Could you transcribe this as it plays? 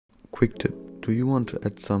quick tip. Do you want to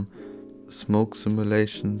add some smoke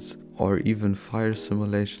simulations or even fire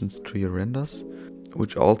simulations to your renders,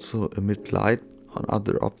 which also emit light on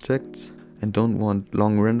other objects, and don't want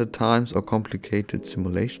long render times or complicated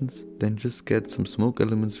simulations? Then just get some smoke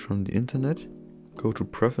elements from the internet, go to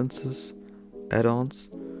Preferences, Add-ons,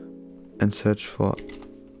 and search for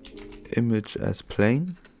Image as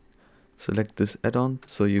Plane. Select this add-on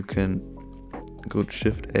so you can go to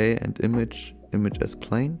Shift A and Image as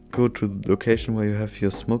Plane. Go to the location where you have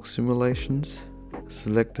your smoke simulations.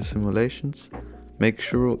 Select the simulations. Make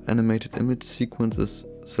sure animated image sequence is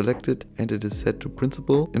selected and it is set to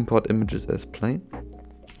principal. Import images as plane.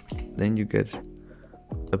 Then you get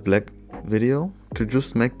a black video. To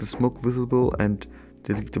just make the smoke visible and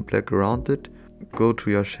delete the black around it, go to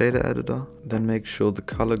your shader editor. Then make sure the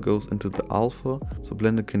color goes into the alpha so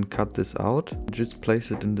Blender can cut this out. Just place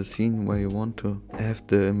it in the scene where you want to have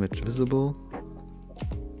the image visible.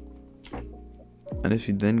 And if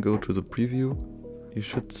you then go to the preview, you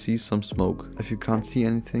should see some smoke. If you can't see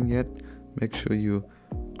anything yet, make sure you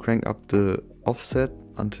crank up the offset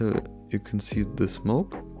until you can see the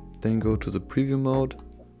smoke. Then go to the preview mode.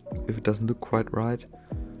 If it doesn't look quite right,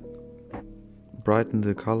 brighten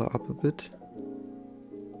the color up a bit,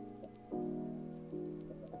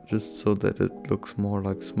 just so that it looks more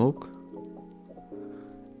like smoke.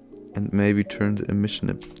 And maybe turn the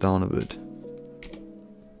emission down a bit.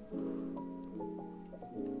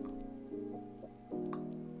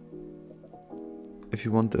 If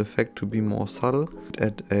you want the effect to be more subtle,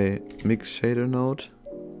 add a mix shader node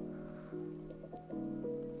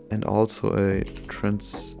and also a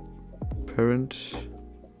transparent.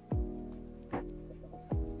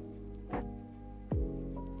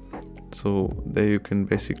 So there you can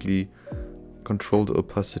basically control the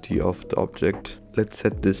opacity of the object. Let's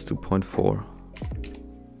set this to 0.4.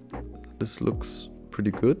 This looks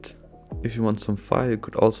pretty good. If you want some fire, you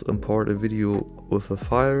could also import a video with a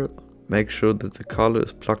fire. Make sure that the color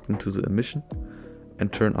is plugged into the emission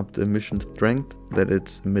and turn up the emission strength that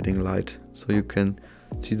it's emitting light, so you can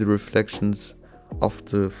see the reflections of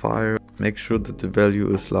the fire. Make sure that the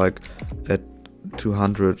value is like at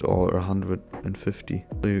 200 or 150,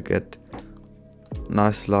 so you get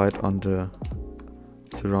nice light on the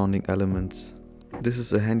surrounding elements. This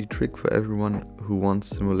is a handy trick for everyone who wants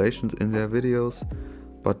simulations in their videos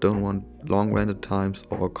but don't want long render times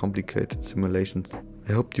or complicated simulations.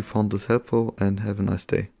 I hope you found this helpful and have a nice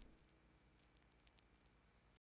day.